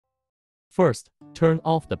First, turn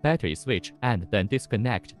off the battery switch and then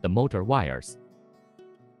disconnect the motor wires.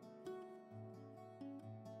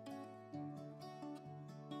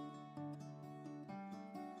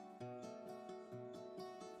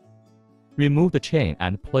 Remove the chain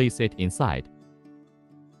and place it inside.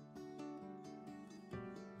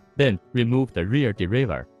 Then, remove the rear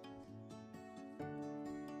derailleur.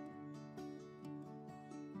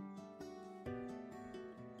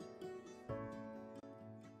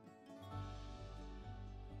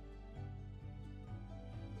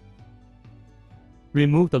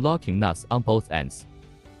 Remove the locking nuts on both ends.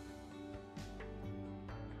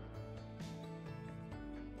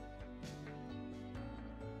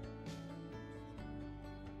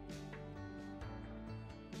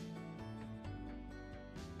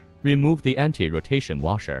 Remove the anti-rotation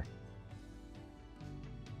washer.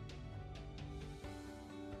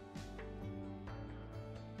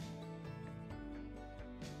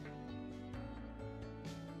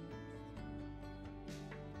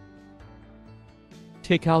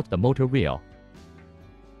 Take out the motor wheel.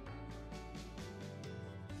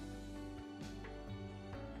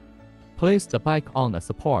 Place the bike on a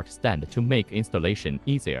support stand to make installation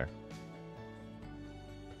easier.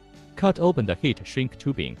 Cut open the heat shrink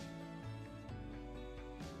tubing.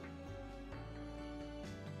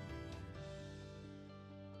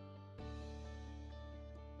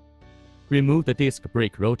 Remove the disc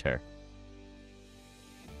brake rotor.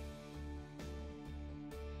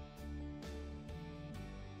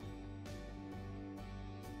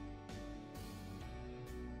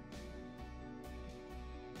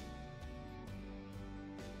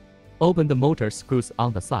 Open the motor screws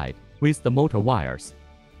on the side with the motor wires.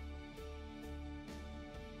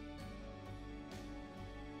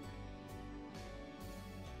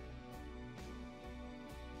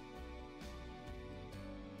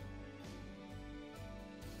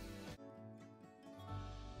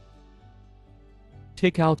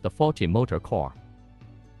 Take out the faulty motor core.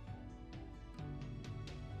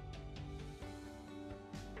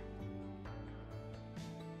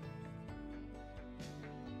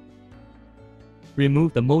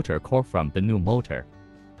 Remove the motor core from the new motor.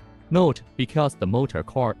 Note, because the motor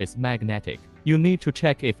core is magnetic, you need to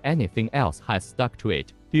check if anything else has stuck to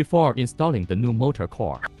it before installing the new motor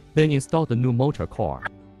core. Then install the new motor core.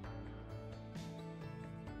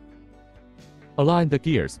 Align the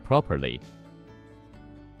gears properly.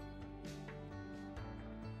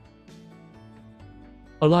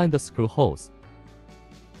 Align the screw holes.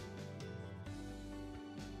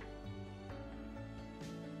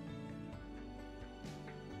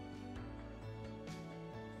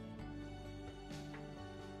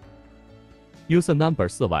 Use a number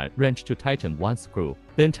 4 wrench to tighten one screw,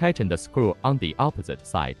 then tighten the screw on the opposite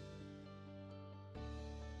side.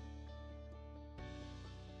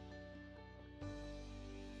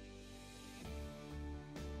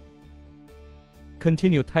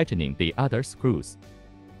 Continue tightening the other screws.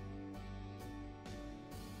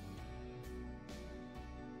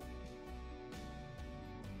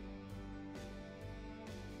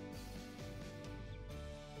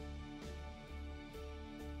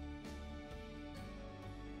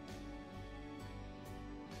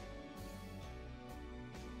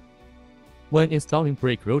 When installing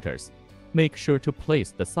brake rotors, make sure to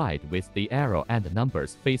place the side with the arrow and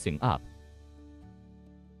numbers facing up.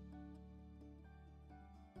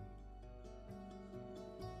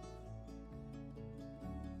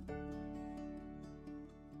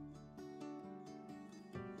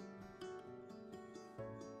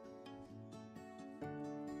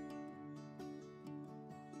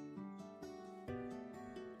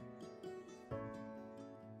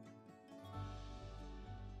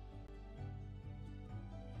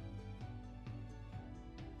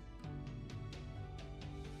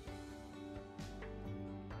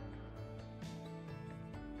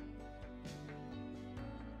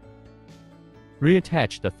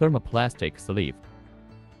 Reattach the thermoplastic sleeve.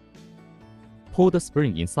 Pull the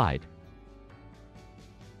spring inside.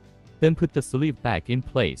 Then put the sleeve back in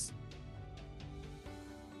place.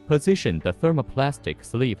 Position the thermoplastic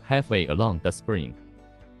sleeve halfway along the spring.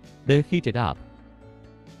 Then heat it up.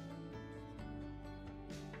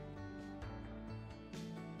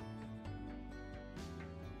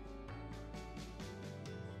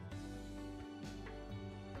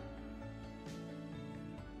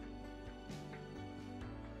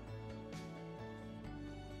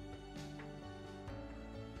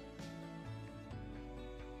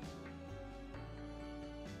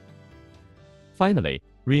 Finally,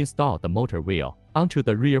 reinstall the motor wheel onto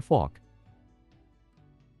the rear fork.